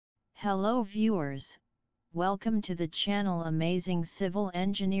Hello viewers, welcome to the channel Amazing Civil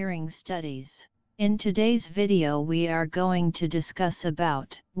Engineering Studies. In today's video we are going to discuss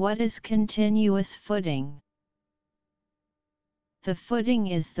about what is continuous footing. The footing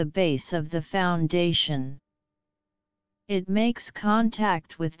is the base of the foundation. It makes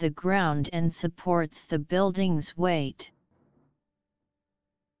contact with the ground and supports the building's weight.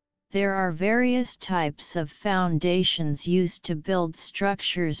 There are various types of foundations used to build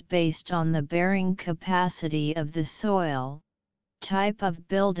structures based on the bearing capacity of the soil, type of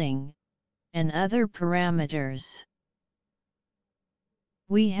building, and other parameters.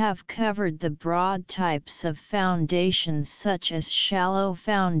 We have covered the broad types of foundations such as shallow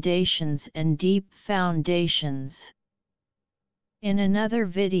foundations and deep foundations in another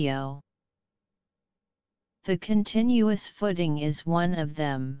video. The continuous footing is one of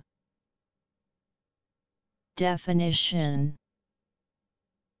them. Definition: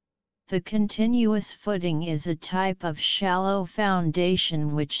 the continuous footing is a type of shallow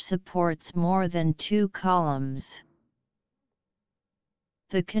foundation which supports more than two columns.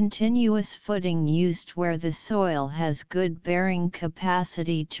 The continuous footing used where the soil has good bearing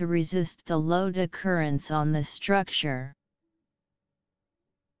capacity to resist the load occurrence on the structure.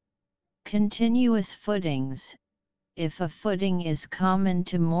 Continuous footings: if a footing is common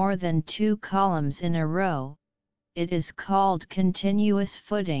to more than two columns in a row, it is called continuous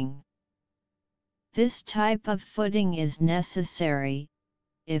footing. This type of footing is necessary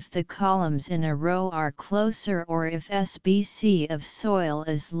if the columns in a row are closer or if SBC of soil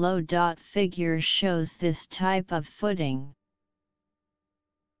is low. Figure shows this type of footing.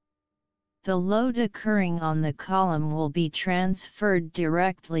 The load occurring on the column will be transferred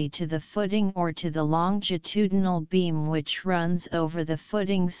directly to the footing or to the longitudinal beam which runs over the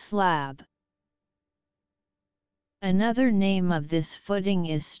footing slab. Another name of this footing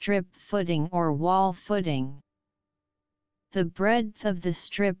is strip footing or wall footing. The breadth of the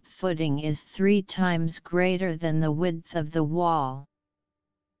strip footing is 3 times greater than the width of the wall.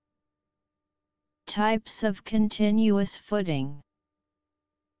 Types of continuous footing: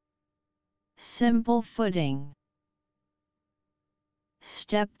 simple footing,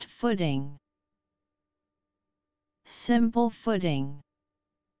 stepped footing, simple footing.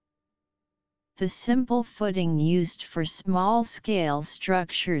 The simple footing used for small-scale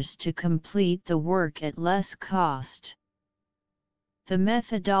structures to complete the work at less cost. The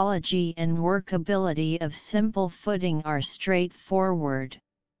methodology and workability of simple footing are straightforward.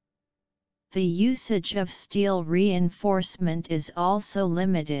 The usage of steel reinforcement is also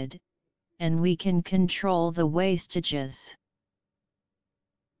limited, and we can control the wastages.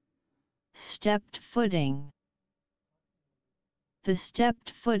 Stepped footing: the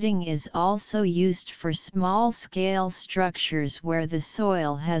stepped footing is also used for small-scale structures where the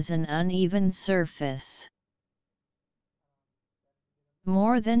soil has an uneven surface.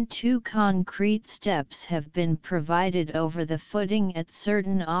 More than 2 concrete steps have been provided over the footing at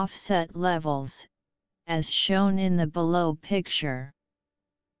certain offset levels, as shown in the below picture.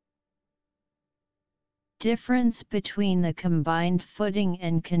 Difference between the combined footing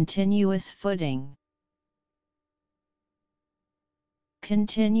and continuous footing.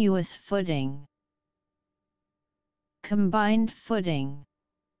 Continuous footing, combined footing.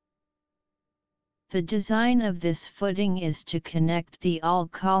 The design of this footing is to connect the all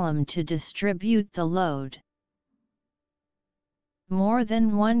column to distribute the load. More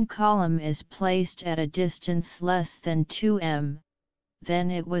than one column is placed at a distance less than 2 m,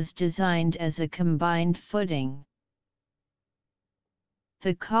 then it was designed as a combined footing.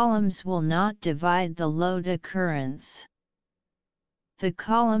 The columns will not divide the load occurrence. The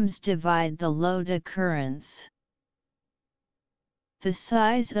columns divide the load occurrence. The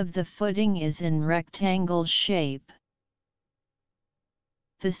size of the footing is in rectangle shape.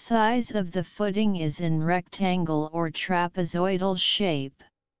 The size of the footing is in rectangle or trapezoidal shape.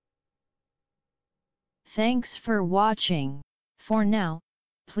 Thanks for watching. For now,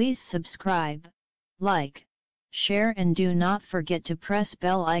 please subscribe, like, share and do not forget to press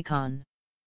bell icon.